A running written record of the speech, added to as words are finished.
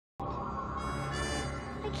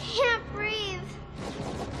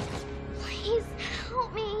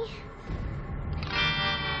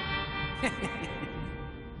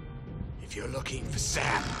If you're looking for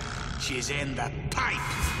Sam, she's in the pipe.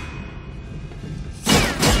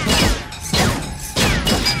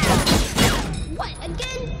 What,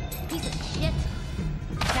 again? Piece of shit.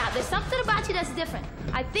 Now, there's something about you that's different.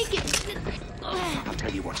 I think it's... I'll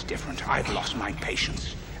tell you what's different. I've lost my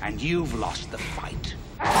patience, and you've lost the fight.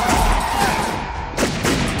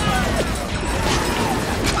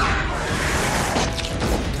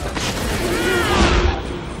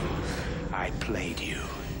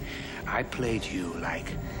 I played you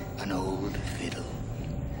like an old fiddle.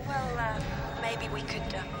 Well, maybe we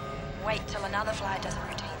could wait till another flyer does a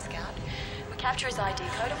routine scout. We capture his ID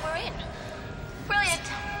code and we're in. Brilliant.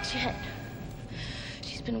 Jet,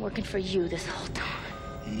 she's been working for you this whole time.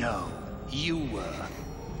 No, you were.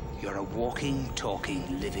 You're a walking,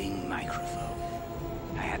 talking, living microphone.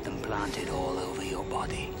 I had them planted all over your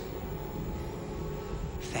body.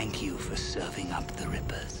 Thank you for serving up the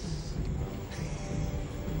Rippers.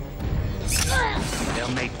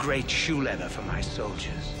 They'll make great shoe leather for my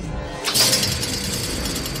soldiers.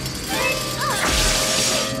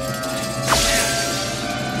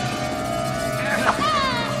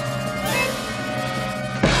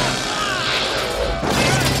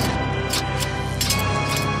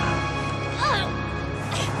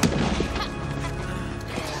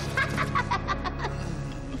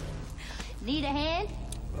 Need a hand?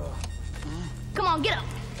 Come on, get up.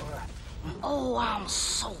 Oh, I'm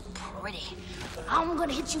so pretty. I'm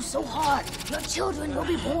gonna hit you so hard, your children will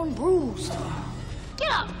be born bruised.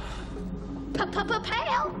 Get up.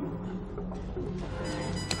 Pal.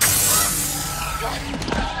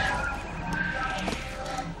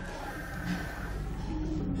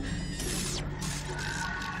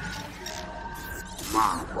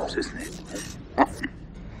 Marvelous, isn't it?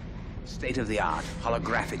 State-of-the-art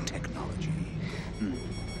holographic technology.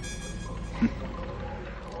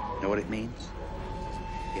 Know what it means?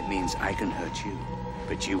 It means I can hurt you,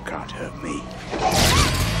 but you can't hurt me.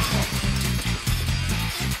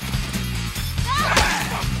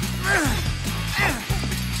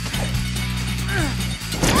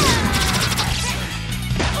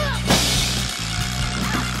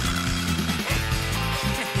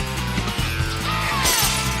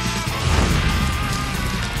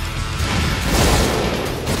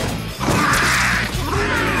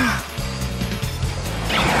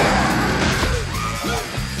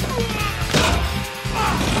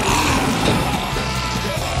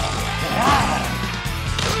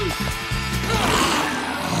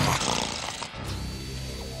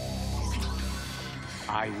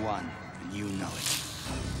 I won, and you know it.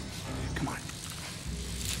 Come on.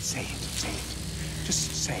 Say it.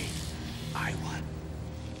 Just say, I won.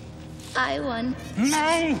 I won.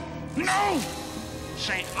 No!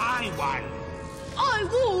 Say, I won. I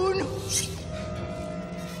won!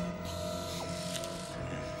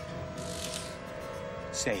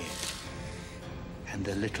 Say it, and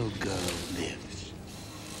the little girl lives.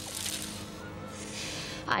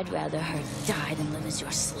 I'd rather her die than live as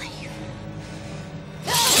your slave.